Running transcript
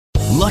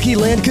Lucky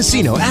Land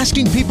Casino,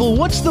 asking people,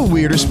 what's the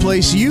weirdest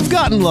place you've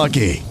gotten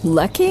lucky?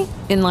 Lucky?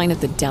 In line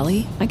at the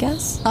deli, I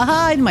guess?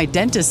 Aha, in my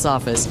dentist's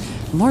office.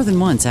 More than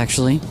once,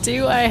 actually.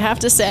 Do I have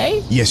to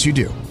say? Yes, you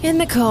do. In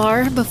the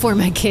car before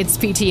my kids'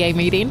 PTA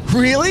meeting.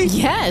 Really?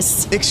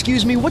 Yes.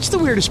 Excuse me, what's the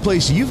weirdest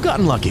place you've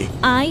gotten lucky?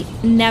 I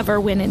never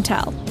win and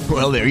tell.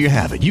 Well, there you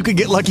have it. You can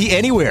get lucky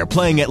anywhere,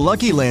 playing at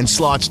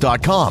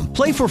LuckyLandSlots.com.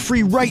 Play for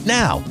free right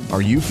now.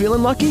 Are you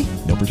feeling lucky?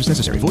 No purchase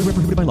necessary. Void where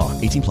prohibited by law.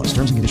 18 plus.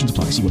 Terms and conditions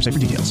apply. See website for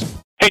details.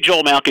 Hey,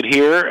 Joel Malkin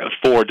here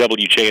for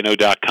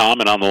WJNO.com,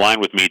 and on the line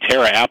with me,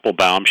 Tara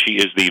Applebaum. She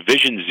is the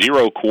Vision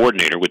Zero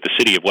coordinator with the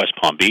city of West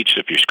Palm Beach.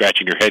 If you're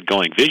scratching your head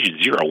going, Vision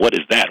Zero, what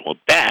is that? Well,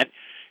 that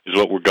is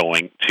what we're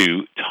going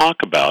to talk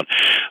about.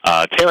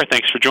 Tara,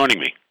 thanks for joining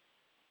me.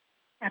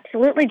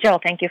 Absolutely, Joel.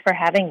 Thank you for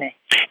having me.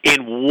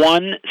 In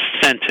one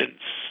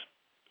sentence,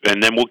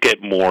 and then we'll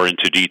get more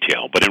into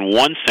detail, but in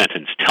one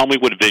sentence, tell me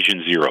what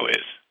Vision Zero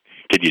is.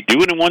 Can you do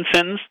it in one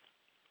sentence?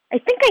 I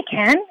think I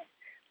can.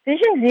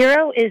 Vision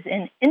Zero is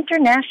an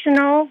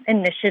international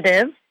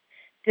initiative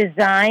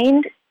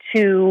designed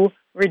to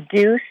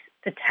reduce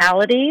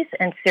fatalities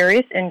and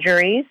serious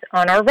injuries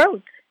on our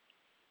roads.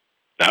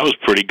 That was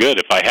pretty good.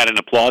 If I had an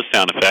applause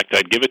sound effect,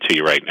 I'd give it to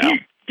you right now.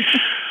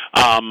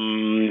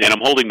 And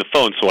I'm holding the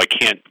phone, so I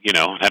can't,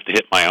 have to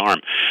hit my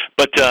arm.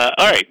 But,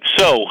 all right,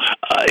 so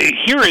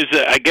here is,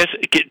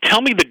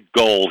 tell me the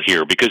goal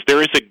here, because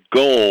there is a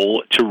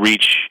goal to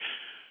reach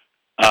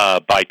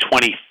by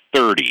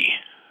 2030.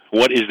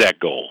 What is that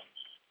goal?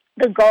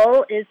 The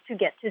goal is to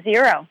get to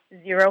zero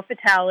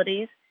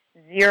fatalities,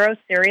 zero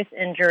serious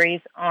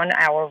injuries on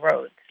our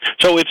roads.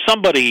 So if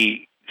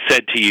somebody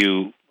said to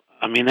you,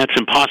 that's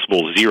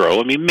impossible,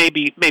 zero.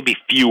 Maybe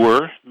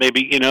fewer,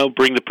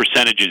 bring the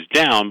percentages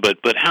down, but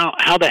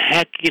how the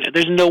heck,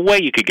 there's no way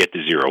you could get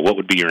to zero. What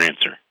would be your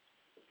answer?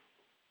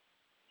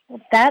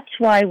 Well, that's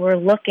why we're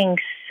looking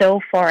so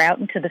far out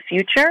into the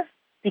future,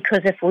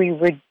 because if we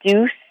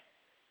reduce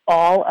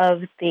all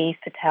of the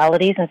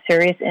fatalities and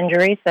serious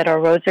injuries that our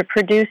roads are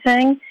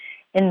producing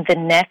in the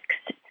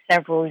next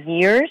several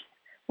years,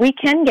 we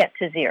can get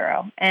to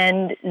zero.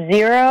 And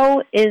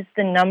zero is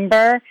the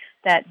number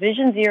that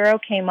Vision Zero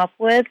came up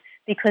with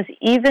because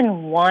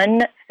even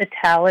one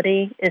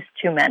fatality is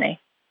too many.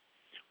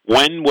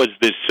 When was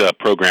this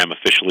program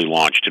officially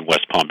launched in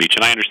West Palm Beach?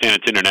 And I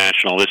understand it's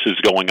international. This is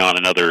going on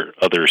in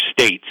other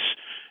states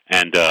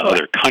and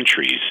other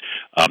countries,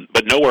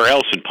 but nowhere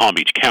else in Palm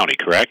Beach County,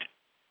 correct?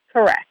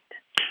 Correct.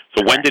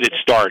 So when did it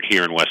start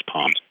here in West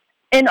Palm?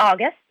 In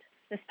August,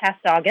 this past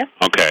August.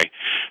 Okay.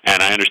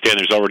 And I understand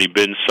there's already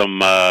been some,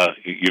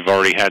 you've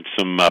already had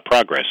some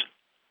progress.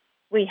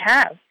 We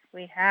have.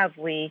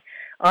 We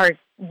are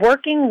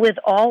working with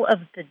all of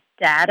the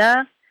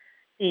data,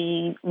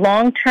 the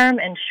long-term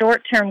and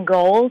short-term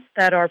goals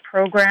that our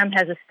program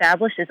has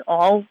established is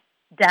all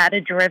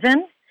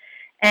data-driven.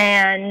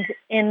 And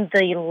in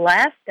the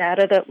last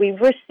data that we've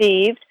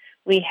received,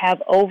 we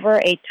have over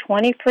a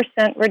 20%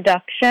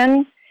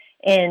 reduction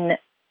in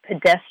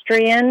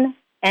pedestrian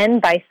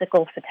and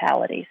bicycle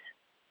fatalities.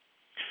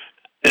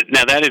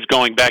 Now, that is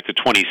going back to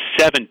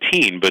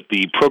 2017, but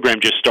the program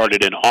just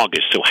started in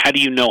August. So how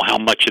do you know how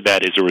much of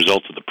that is a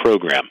result of the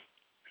program?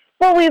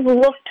 Well, we've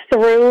looked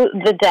through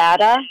the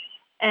data,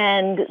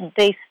 and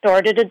they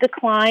started a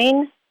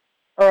decline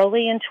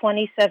early in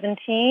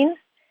 2017.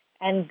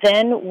 And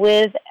then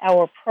with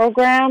our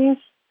programs,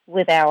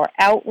 with our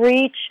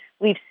outreach,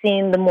 we've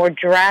seen the more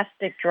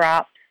drastic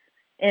drops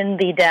in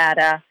the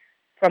data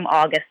from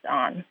August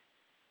on.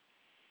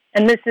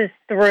 And this is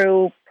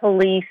through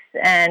police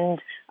and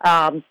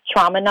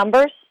trauma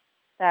numbers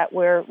that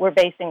we're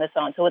basing this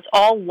on. So it's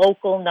all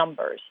local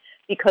numbers,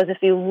 because if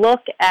you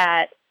look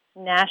at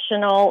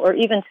national or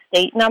even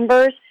state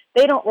numbers,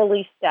 they don't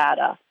release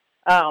data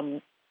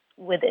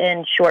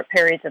within short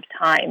periods of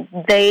time.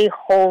 They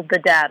hold the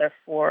data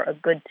for a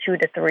good 2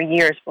 to 3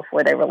 years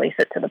before they release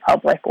it to the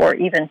public or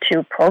even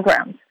to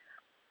programs.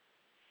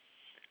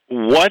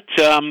 What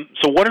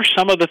are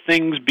some of the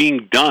things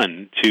being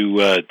done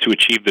to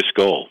achieve this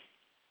goal?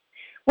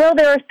 Well,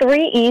 there are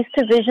 3 E's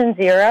to Vision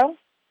Zero.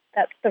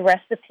 That's the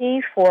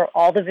recipe for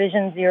all the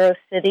Vision Zero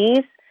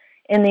cities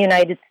in the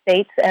United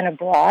States and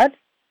abroad.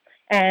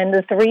 And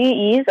the 3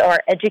 E's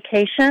are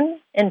education,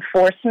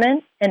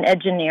 enforcement, and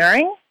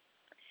engineering.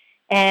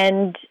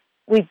 And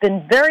we've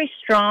been very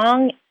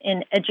strong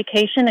in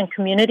education and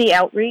community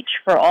outreach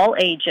for all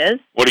ages.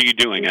 What are you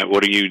doing?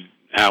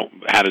 How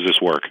does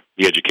this work,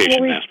 the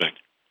education aspect?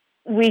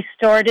 We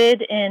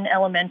started in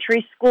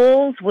elementary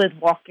schools with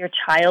Walk Your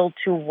Child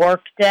to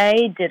Work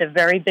Day, did a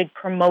very big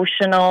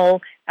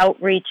promotional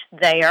outreach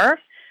there.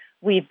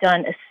 We've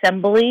done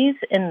assemblies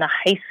in the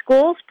high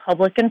schools,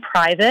 public and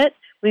private.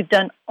 We've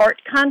done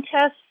art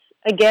contests,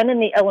 again,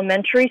 in the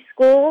elementary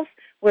schools,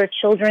 where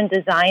children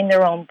design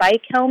their own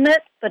bike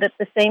helmets, but at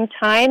the same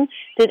time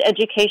did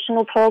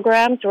educational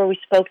programs where we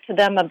spoke to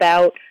them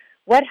about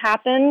what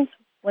happens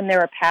when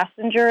they're a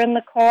passenger in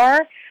the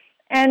car,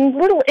 and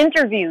little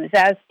interviews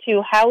as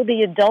to how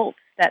the adults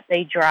that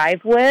they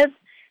drive with,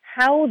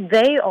 how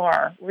they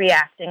are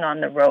reacting on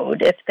the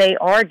road, if they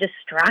are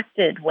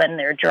distracted when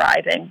they're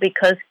driving,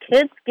 because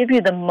kids give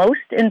you the most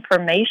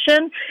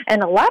information,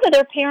 and a lot of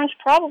their parents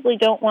probably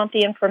don't want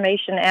the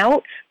information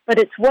out, but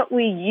it's what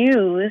we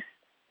use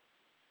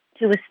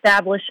to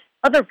establish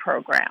other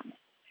programs.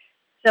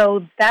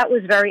 So that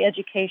was very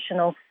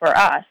educational for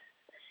us.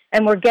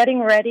 And we're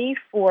getting ready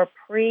for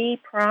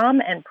pre-prom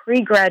and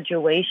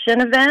pre-graduation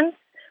events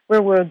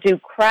where we'll do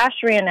crash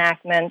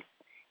reenactments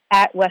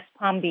at West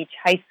Palm Beach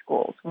High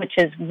Schools, which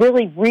is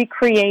really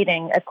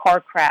recreating a car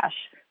crash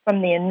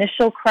from the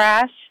initial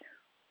crash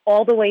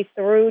all the way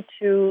through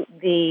to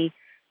the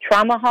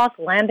trauma hawk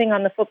landing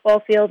on the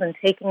football field and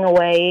taking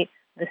away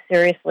the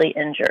seriously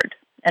injured.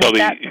 And so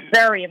that's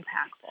very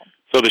impactful.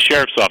 So the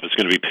sheriff's office is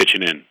going to be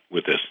pitching in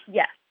with this?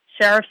 Yes.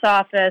 Sheriff's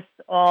office,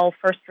 all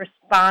first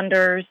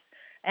responders,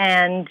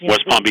 and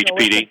West Palm Beach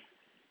PD?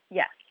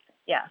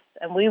 Yes.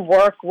 And we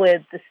work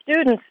with the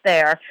students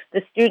there.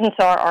 The students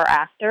are our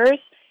actors,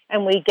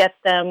 and we get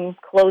them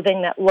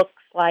clothing that looks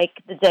like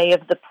the day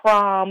of the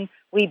prom.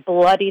 We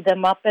bloody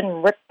them up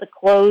and rip the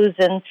clothes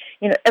and,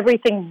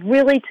 everything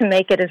really to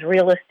make it as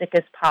realistic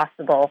as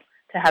possible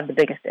to have the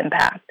biggest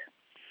impact.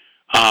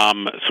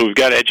 So we've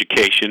got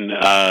education.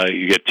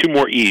 You get two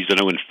more E's. I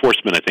know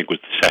enforcement, I think, was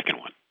the second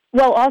one.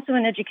 Well, also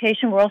in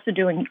education, we're also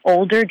doing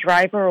older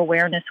driver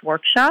awareness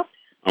workshops.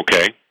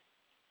 Okay.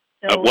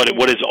 So,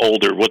 what is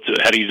older?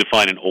 How do you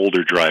define an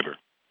older driver?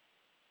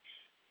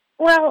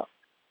 Well,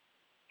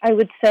 I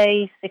would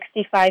say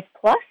 65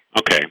 plus.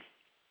 Okay.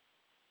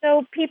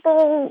 So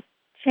people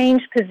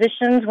change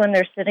positions when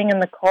they're sitting in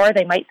the car.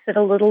 They might sit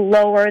a little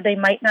lower. They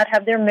might not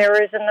have their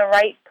mirrors in the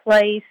right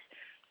place.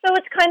 So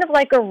it's kind of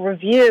like a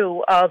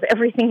review of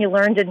everything you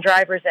learned in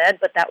driver's ed,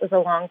 but that was a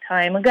long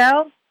time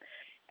ago.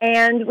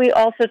 And we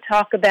also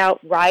talk about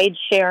ride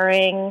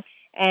sharing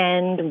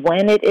and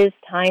when it is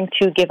time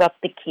to give up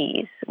the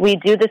keys. We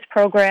do this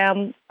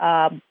program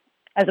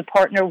as a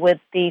partner with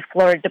the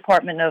Florida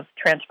Department of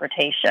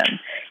Transportation,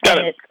 and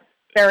it's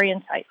very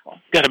insightful.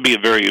 Got to be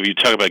you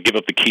talk about give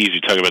up the keys, you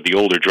talk about the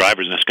older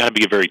drivers, and it's got to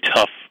be a very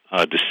tough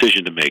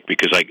decision to make,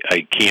 because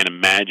I can't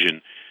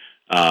imagine,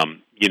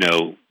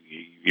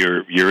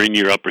 you're in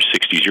your upper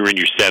 60s, you're in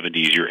your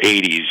 70s, your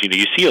 80s.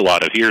 You see a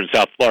lot of, here in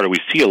South Florida, we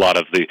see a lot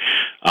of the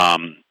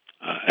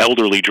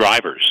elderly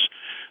drivers.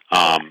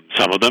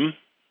 Some of them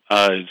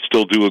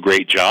still do a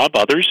great job.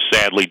 Others,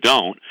 sadly,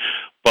 don't.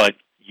 But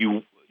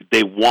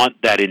they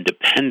want that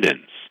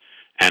independence.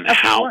 And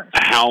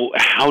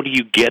how do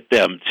you get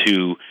them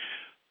to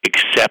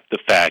accept the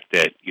fact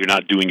that you're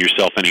not doing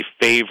yourself any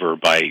favor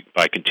by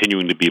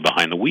continuing to be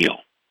behind the wheel?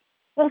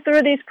 Well,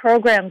 through these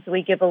programs,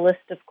 we give a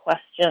list of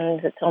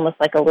questions. It's almost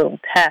like a little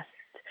test.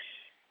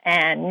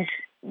 And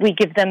we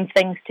give them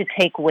things to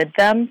take with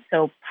them,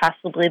 so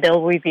possibly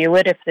they'll review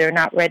it if they're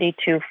not ready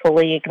to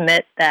fully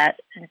admit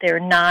that they're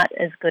not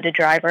as good a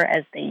driver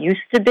as they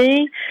used to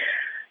be.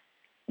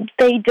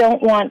 They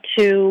don't want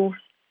to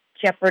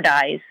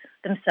jeopardize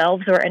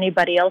themselves or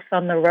anybody else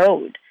on the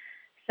road.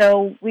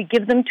 So we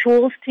give them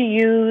tools to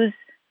use,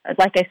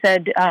 like I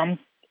said,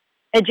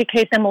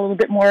 educate them a little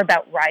bit more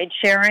about ride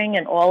sharing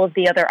and all of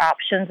the other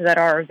options that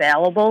are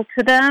available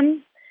to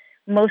them.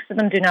 Most of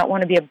them do not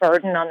want to be a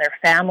burden on their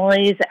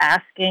families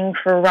asking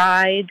for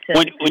rides.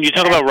 When you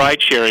talk about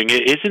ride sharing,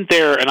 isn't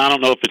there, and I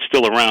don't know if it's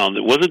still around,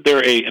 wasn't there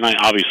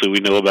obviously we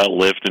know about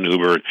Lyft and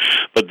Uber,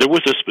 but there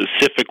was a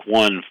specific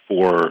one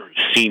for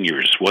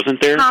seniors,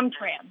 wasn't there?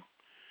 PalmTran.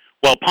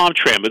 Well,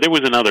 PalmTran, but there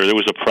was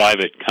a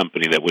private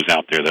company that was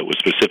out there that was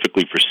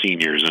specifically for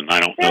seniors, and I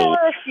don't know. There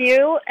were a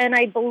few, and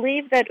I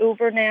believe that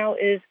Uber now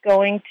is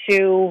going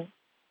to,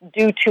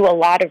 due to a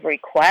lot of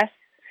requests,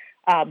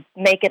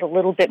 make it a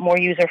little bit more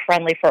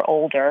user-friendly for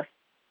older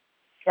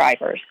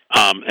drivers.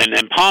 And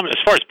as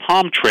far as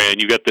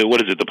PalmTran, you got the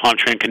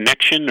PalmTran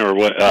Connection, or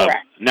what?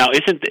 Correct. Now,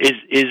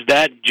 is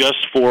that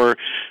just for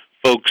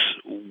folks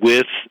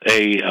with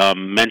a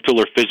mental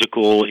or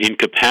physical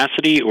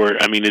incapacity, or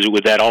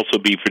would that also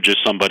be for just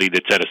somebody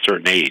that's at a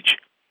certain age?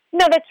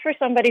 No, that's for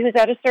somebody who's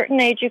at a certain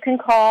age. You can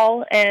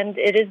call, and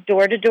it is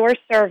door-to-door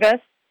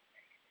service,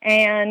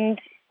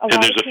 and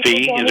there's a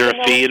fee. Is there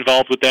a fee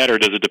involved with that, or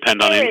does it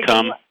depend on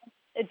income?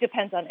 It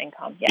depends on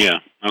income, yes.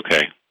 Yeah,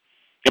 okay.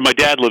 And my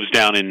dad lives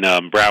down in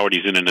Broward.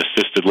 He's in an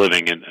assisted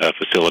living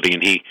facility,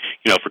 and he,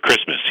 for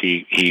Christmas,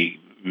 he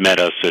met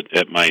us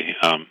at my,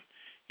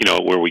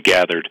 where we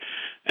gathered,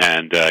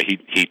 and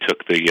he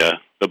took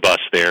the bus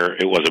there.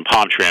 It wasn't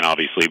PalmTran,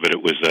 obviously, but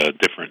it was a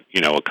different,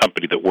 a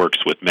company that works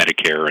with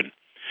Medicare,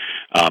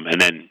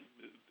 and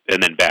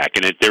then back.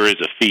 And there is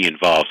a fee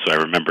involved, so I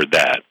remembered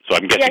that. So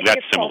I'm guessing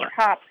that's similar.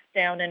 Tops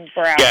down in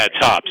Broward. Yeah,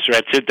 Tops.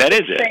 That's it. That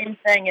is it. Same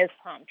thing as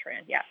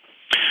PalmTran, yeah.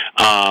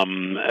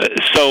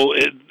 So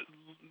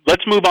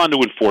let's move on to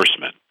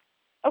enforcement.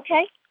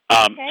 Okay.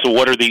 So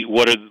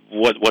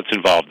what's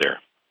involved there?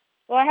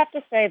 Well, I have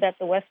to say that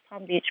the West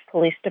Palm Beach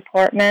Police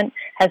Department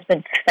has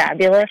been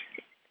fabulous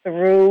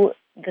through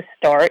the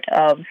start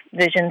of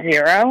Vision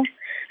Zero,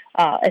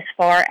 as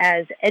far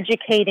as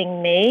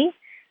educating me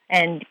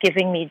and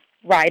giving me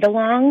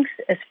ride-alongs,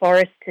 as far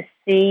as to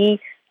see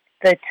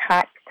the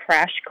top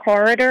crash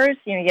corridors.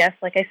 Yes,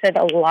 like I said,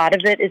 a lot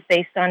of it is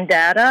based on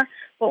data,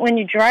 but when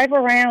you drive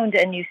around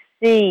and you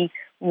see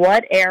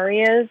what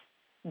areas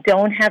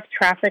don't have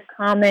traffic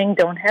calming,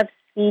 don't have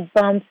speed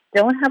bumps,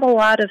 don't have a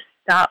lot of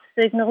stop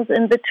signals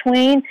in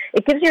between,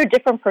 it gives you a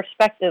different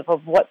perspective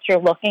of what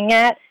you're looking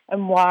at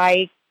and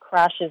why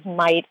crashes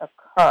might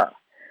occur.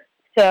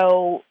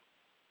 So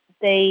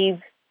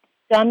they've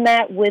done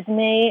that with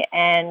me,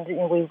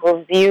 and we've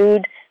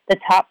reviewed the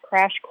top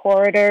crash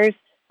corridors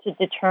to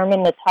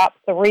determine the top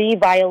 3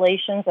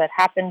 violations that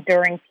happen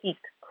during peak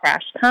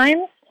crash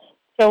times.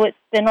 So it's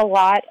been a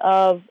lot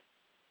of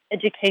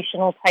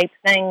educational type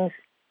things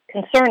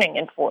concerning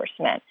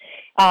enforcement.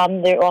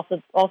 They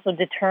also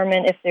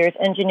determine if there's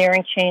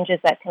engineering changes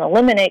that can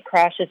eliminate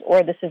crashes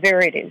or the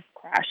severity of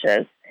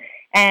crashes.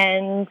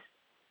 And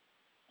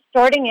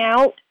starting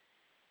out,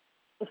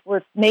 if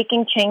we're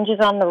making changes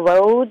on the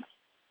roads,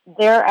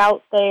 they're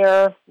out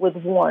there with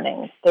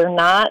warnings. They're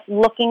not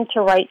looking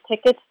to write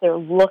tickets. They're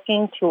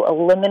looking to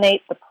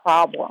eliminate the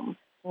problem,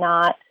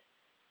 not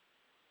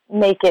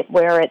make it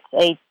where it's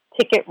a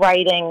ticket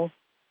writing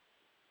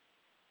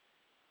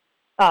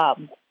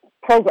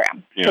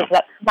program. Yeah.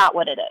 That's not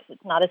what it is.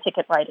 It's not a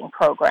ticket writing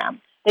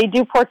program. They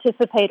do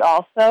participate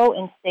also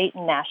in state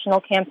and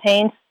national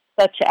campaigns,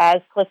 such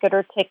as Click It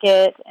or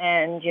Ticket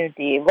and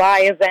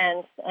DUI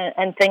events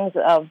and things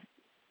of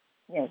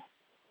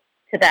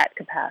to that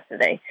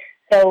capacity.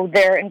 So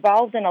they're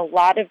involved in a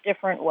lot of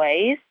different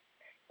ways,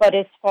 but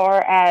as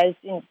far as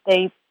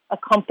they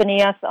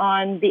accompany us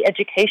on the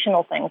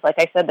educational things, like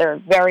I said,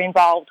 they're very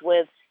involved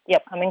with the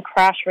upcoming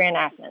crash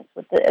reenactments,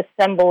 with the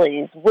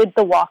assemblies, with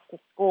the walk to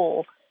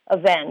school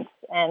events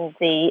and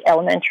the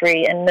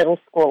elementary and middle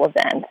school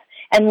events,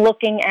 and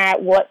looking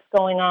at what's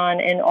going on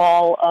in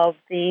all of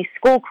the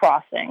school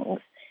crossings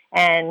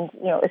and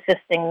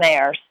assisting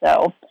there.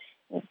 So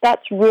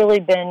that's really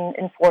been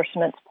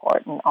enforcement's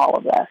part in all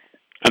of this.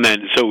 And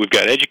then, so we've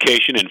got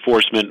education,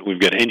 enforcement,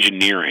 we've got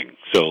engineering.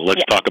 So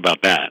let's talk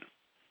about that.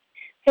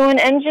 So in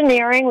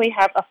engineering, we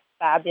have a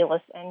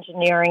fabulous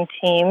engineering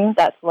team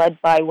that's led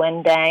by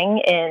Wen Dang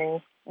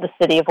in the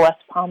city of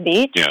West Palm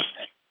Beach. Yes.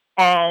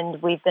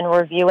 And we've been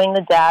reviewing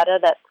the data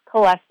that's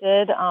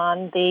collected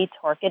on the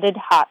targeted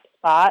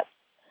hotspots,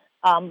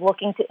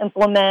 looking to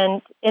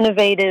implement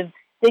innovative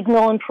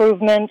signal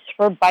improvements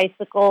for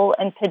bicycle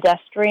and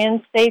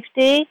pedestrian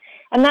safety.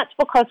 And that's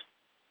because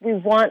we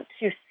want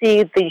to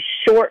see the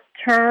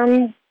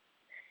short-term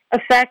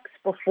effects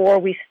before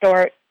we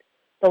start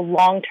the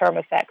long-term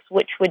effects,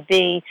 which would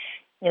be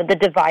the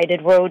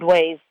divided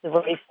roadways, the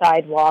raised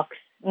sidewalks,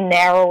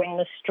 narrowing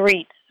the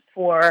streets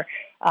for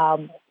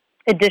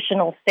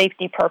additional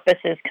safety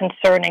purposes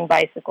concerning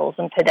bicycles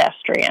and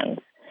pedestrians,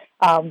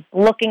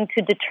 looking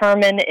to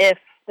determine if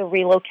the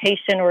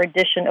relocation or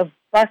addition of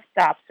bus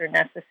stops are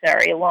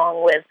necessary,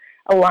 along with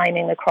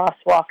aligning the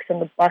crosswalks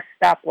and the bus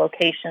stop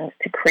locations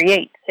to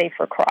create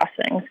safer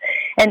crossings,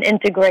 and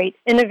integrate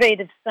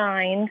innovative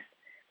signs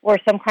or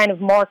some kind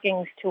of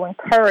markings to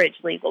encourage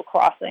legal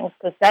crossings,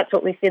 because that's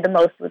what we see the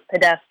most with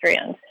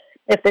pedestrians.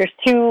 If there's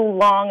too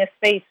long a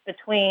space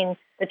between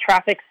the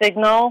traffic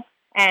signal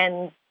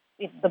and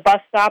the bus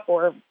stop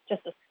or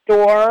just a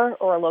store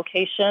or a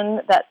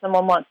location that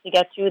someone wants to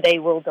get to, they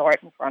will dart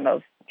in front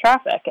of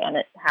traffic, and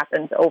it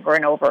happens over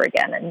and over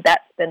again, and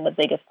that's been the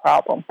biggest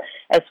problem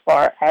as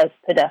far as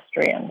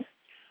pedestrians.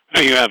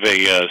 You have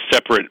a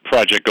separate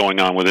project going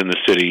on within the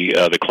city,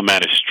 the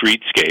Clematis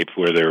Streetscape,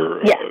 where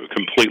they're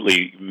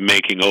completely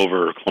making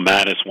over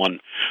Clematis. One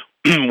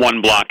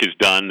block is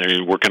done.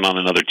 They're working on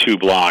another 2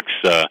 blocks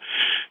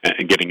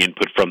and getting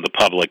input from the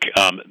public.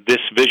 This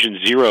Vision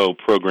Zero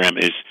program,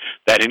 is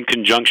that in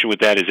conjunction with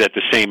that? Is that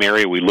the same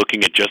area? Are we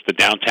looking at just the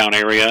downtown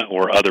area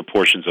or other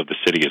portions of the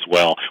city as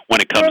well when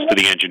it comes to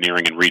the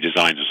engineering and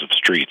redesigns of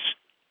streets?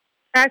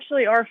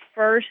 Actually, our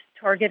first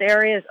target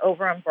area is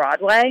over on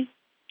Broadway.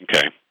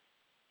 Okay.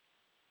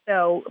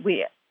 So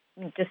we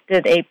just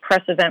did a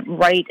press event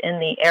right in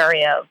the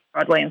area of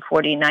Broadway and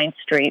 49th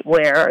Street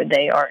where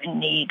they are in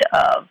need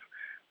of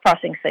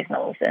crossing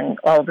signals and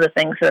all of the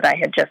things that I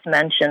had just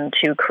mentioned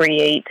to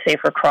create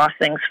safer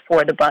crossings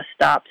for the bus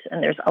stops.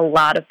 And there's a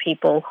lot of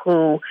people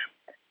who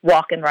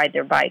walk and ride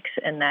their bikes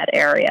in that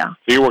area.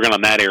 So you're working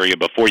on that area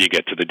before you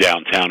get to the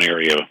downtown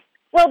area?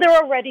 Well, they're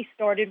already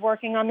started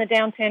working on the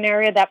downtown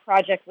area. That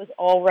project was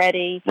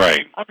already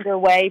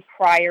underway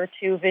prior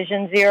to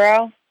Vision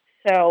Zero.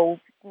 So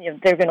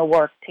they're going to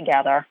work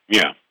together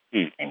at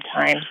the same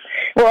time.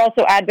 We're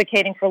also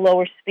advocating for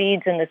lower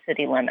speeds in the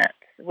city limits.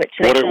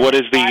 What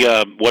is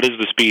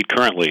the speed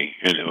currently,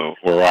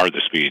 or are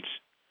the speeds?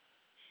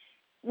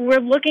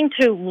 We're looking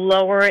to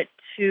lower it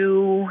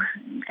to,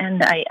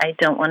 and I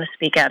don't want to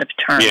speak out of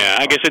turn. Yeah,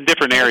 I guess in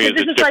different areas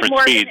it's different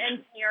more speeds. Of an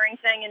engineering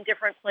thing in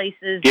different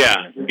places.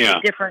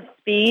 Different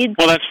speeds.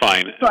 Well, that's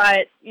fine.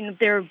 But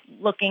they're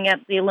looking at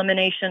the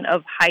elimination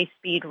of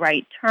high-speed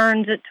right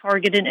turns at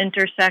targeted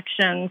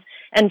intersections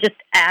and just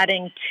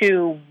adding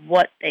to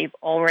what they've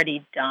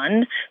already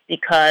done,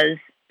 because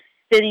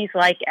cities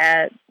like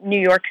New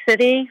York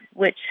City,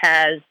 which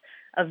has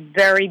a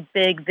very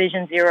big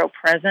Vision Zero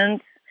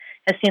presence,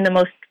 has seen the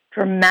most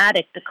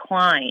dramatic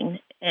decline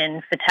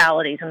in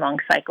fatalities among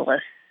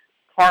cyclists,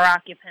 car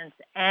occupants,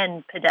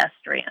 and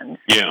pedestrians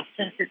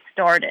since it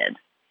started.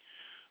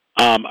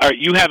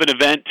 You have an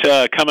event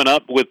coming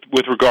up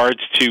with regards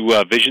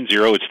to Vision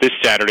Zero. It's this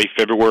Saturday,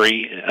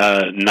 February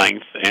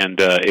 9th, and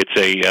it's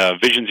a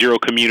Vision Zero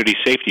Community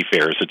Safety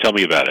Fair. So tell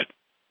me about it.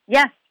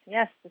 Yes.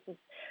 This is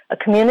a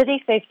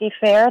community safety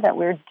fair that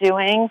we're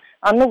doing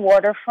on the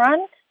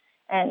waterfront,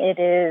 and it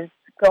is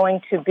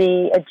going to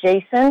be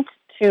adjacent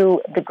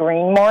to the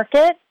Green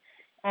Market,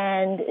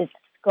 and it's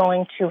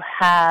going to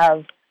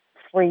have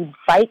free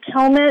bike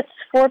helmets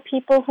for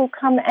people who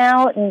come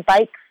out and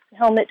bike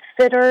helmet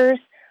fitters.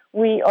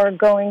 We are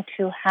going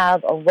to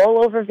have a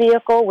rollover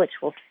vehicle which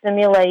will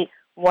simulate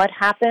what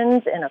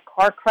happens in a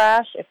car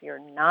crash if you're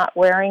not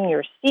wearing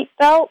your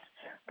seatbelt.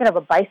 We're going to have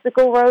a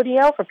bicycle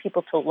rodeo for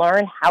people to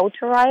learn how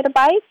to ride a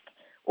bike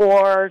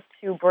or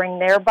to bring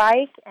their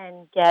bike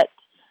and get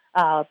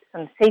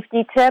some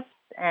safety tips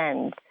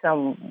and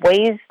some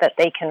ways that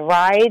they can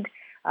ride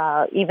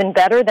even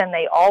better than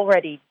they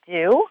already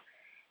do.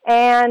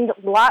 And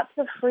lots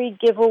of free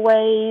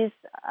giveaways.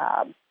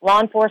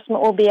 Law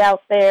enforcement will be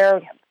out there.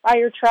 We have a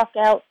fire truck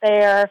out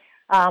there.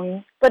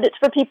 But it's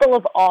for people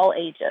of all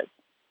ages.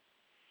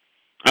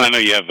 And I know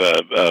you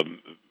have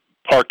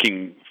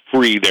parking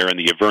free there in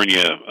the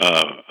Avernia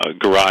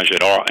garage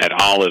at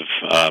Olive.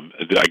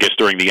 I guess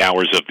during the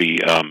hours of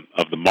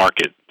the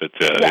market that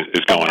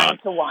is going on. 9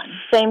 to 1.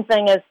 Same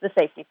thing as the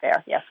safety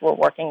fair. Yes, we're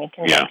working in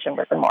conjunction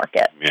with the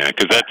market. Yeah,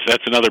 because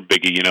that's another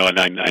biggie, And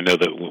I know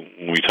that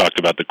when we talked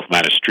about the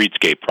Clematis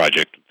Streetscape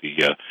project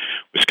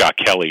with Scott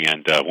Kelly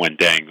and Wen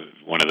Dang,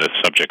 one of the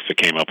subjects that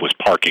came up was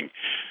parking.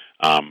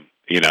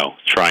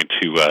 Trying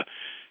to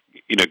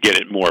get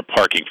it more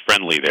parking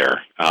friendly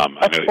there.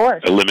 Of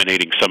course.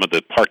 Eliminating some of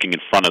the parking in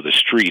front of the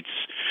streets,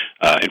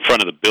 in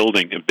front of the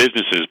building and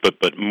businesses, but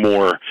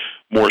more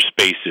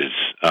spaces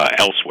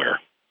elsewhere.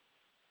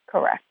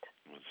 Correct.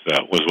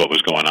 Was what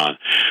was going on.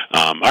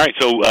 All right,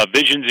 so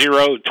Vision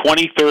Zero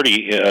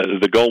 2030,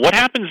 the goal. What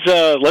happens?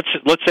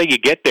 Let's say you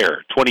get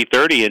there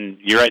 2030 and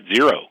you're at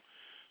zero.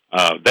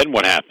 Then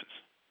what happens?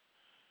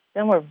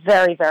 Then we're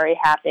very, very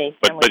happy.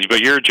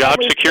 But your job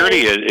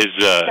security is.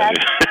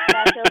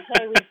 That's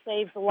okay. We've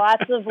saved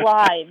lots of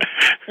lives.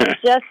 And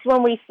just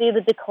when we see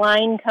the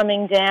decline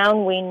coming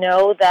down, we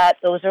know that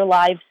those are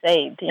lives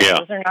saved.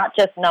 Those are not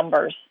just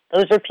numbers.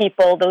 Those are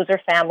people. Those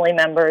are family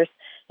members.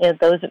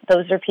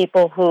 Those are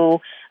people who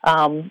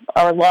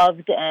are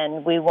loved,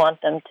 and we want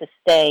them to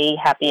stay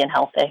happy and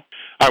healthy.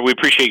 All right, we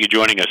appreciate you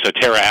joining us.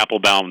 Tara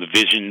Applebaum, the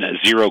Vision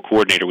Zero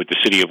Coordinator with the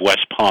City of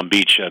West Palm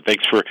Beach.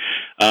 Thanks for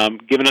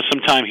giving us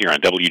some time here on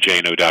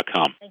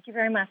WJNO.com. Thank you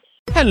very much.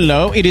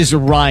 Hello, it is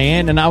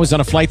Ryan, and I was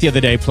on a flight the other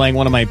day playing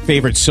one of my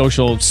favorite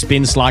social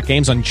spin slot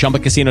games on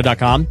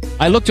ChumbaCasino.com.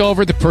 I looked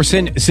over at the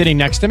person sitting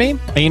next to me,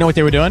 and you know what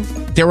they were doing?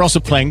 They were also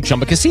playing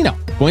Chumba Casino.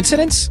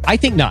 Coincidence? I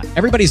think not.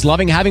 Everybody's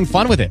loving having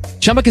fun with it.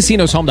 Chumba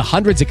Casino is home to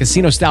hundreds of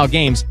casino-style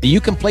games that you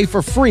can play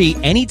for free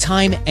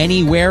anytime,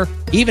 anywhere,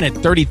 even at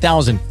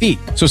 30,000 feet.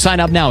 So sign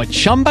up now at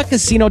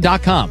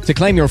ChumbaCasino.com to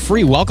claim your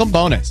free welcome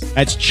bonus.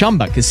 That's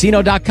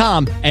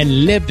ChumbaCasino.com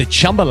and live the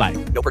Chumba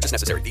life. No purchase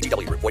necessary.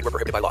 VGW. Void where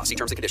prohibited by law. See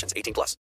terms and conditions. 18+.